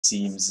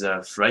seems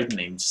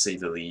frightening to say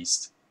the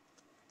least.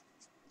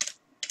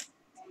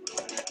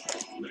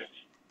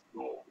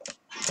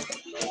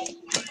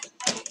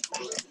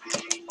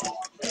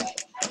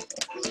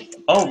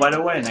 Oh, by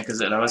the way,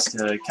 Nekazet, I was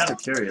kind of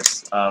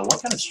curious.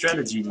 What kind of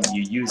strategy did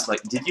you use?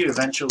 Like, did you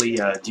eventually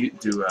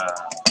do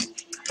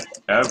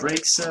air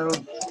brakes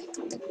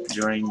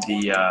during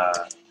the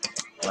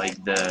like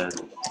the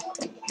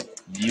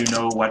you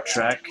know what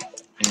track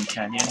in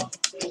Canyon?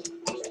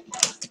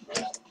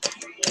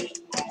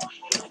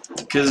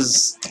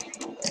 Because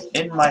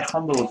in my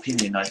humble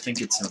opinion, I think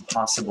it's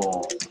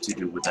impossible to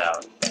do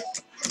without.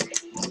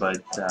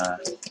 But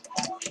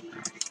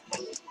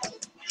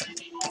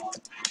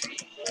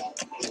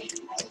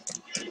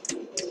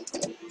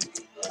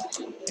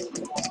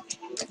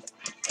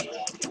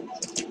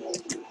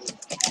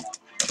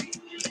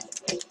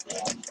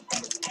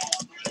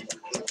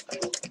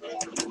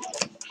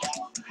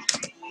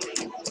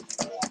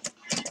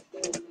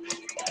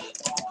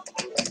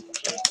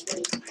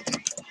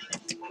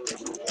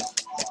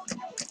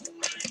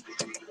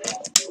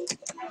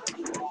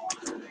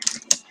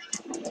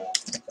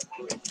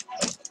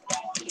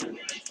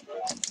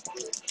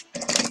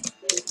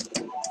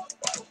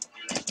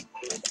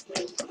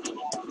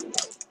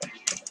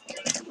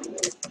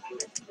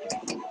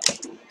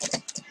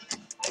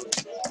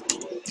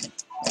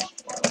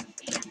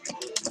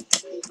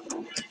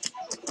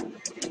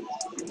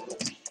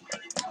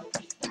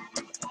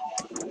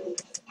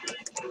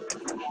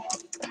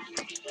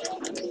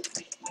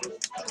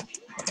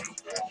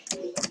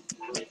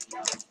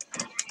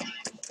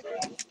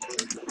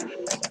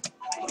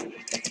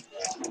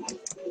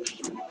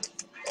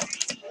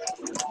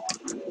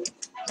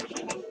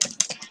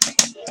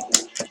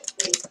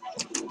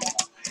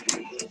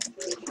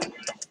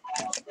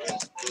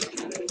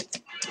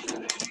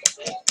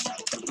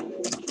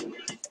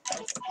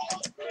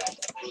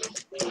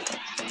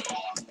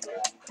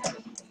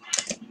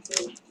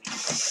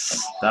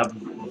that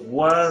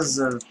was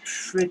a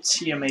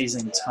pretty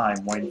amazing time,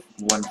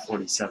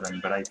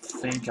 1:47. But I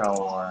think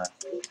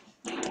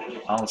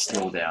I'll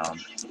slow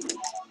down.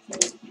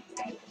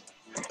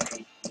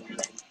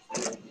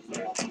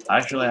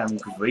 Actually, I'm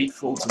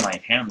grateful to my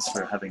hands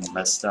for having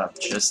messed up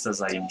just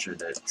as I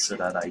injured it, so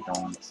that I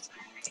don't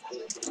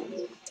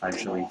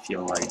actually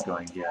feel like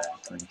going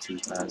too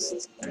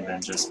fast and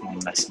then just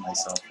mess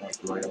myself up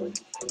royally.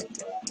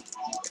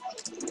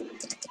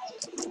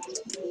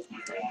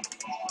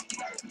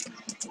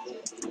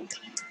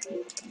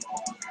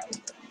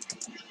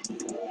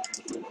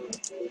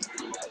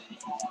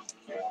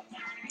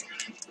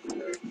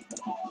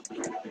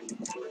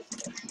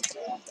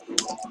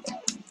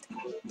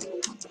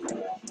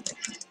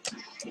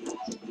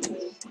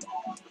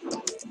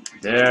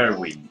 There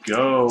we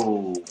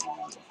go.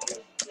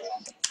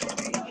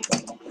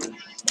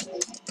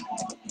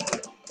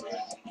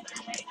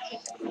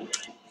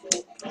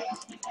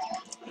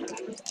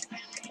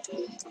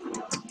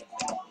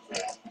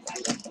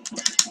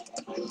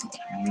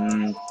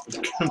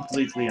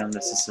 Completely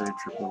unnecessary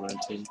triple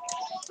rotate.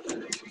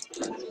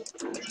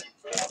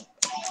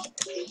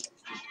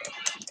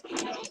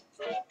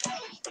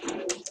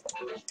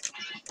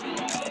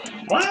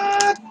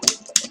 What?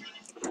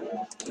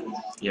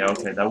 Yeah,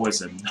 okay, that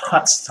was a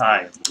nuts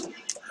time.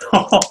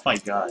 Oh my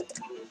god.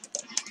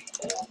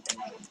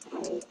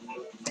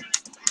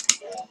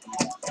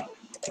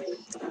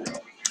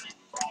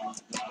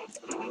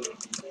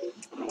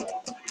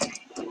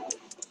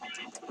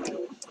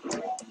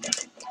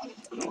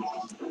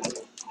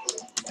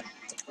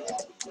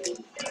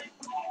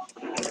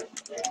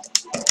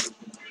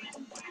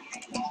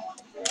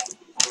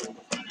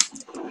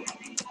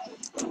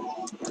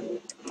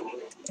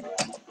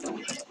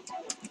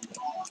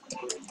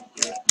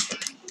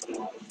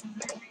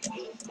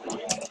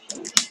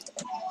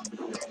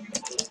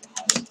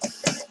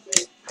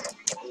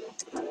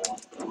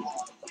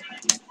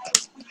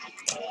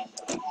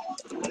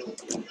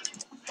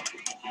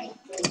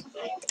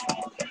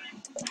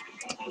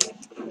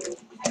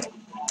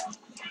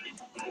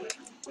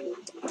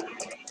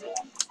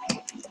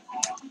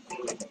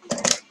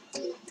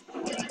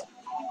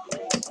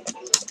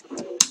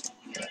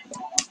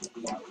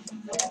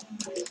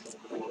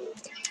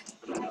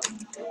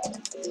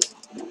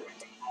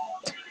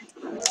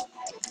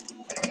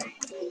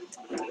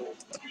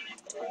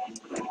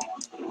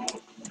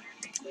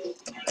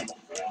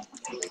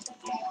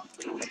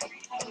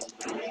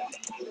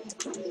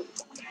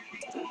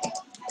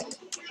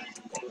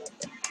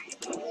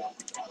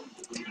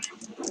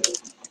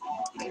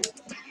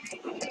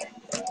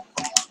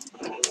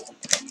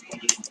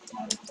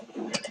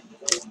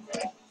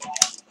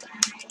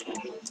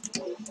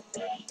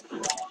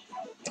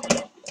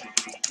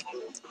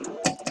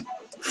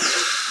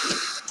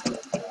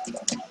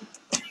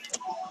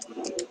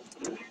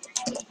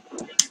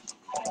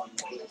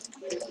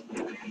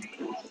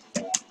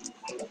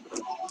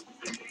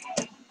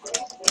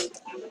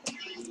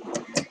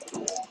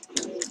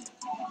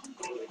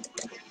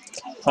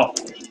 Oh,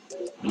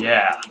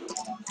 yeah.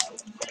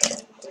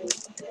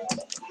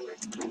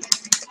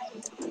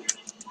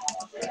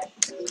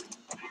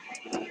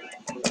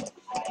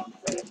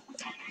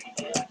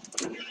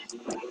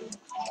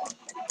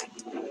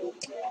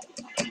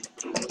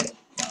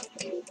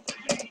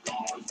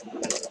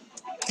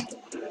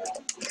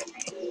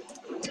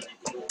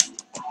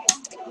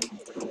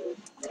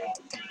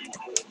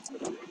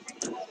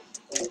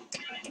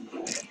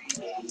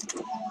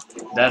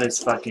 That is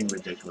fucking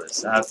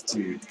ridiculous. I have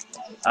to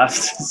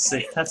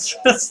say that's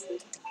just.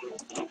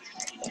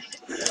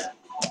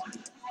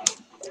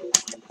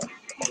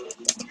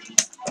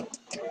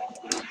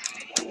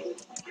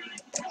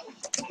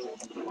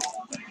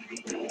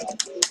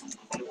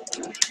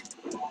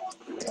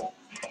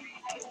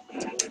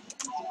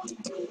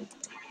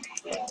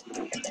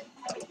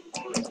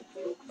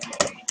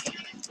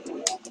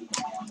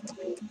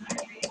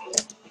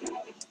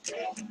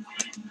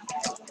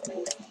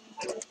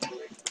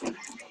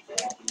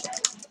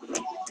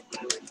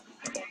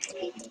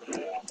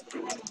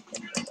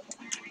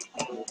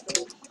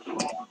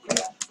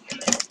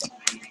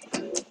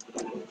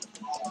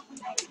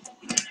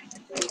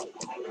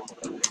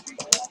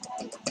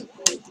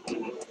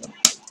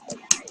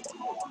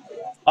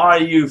 Are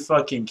you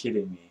fucking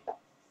kidding me?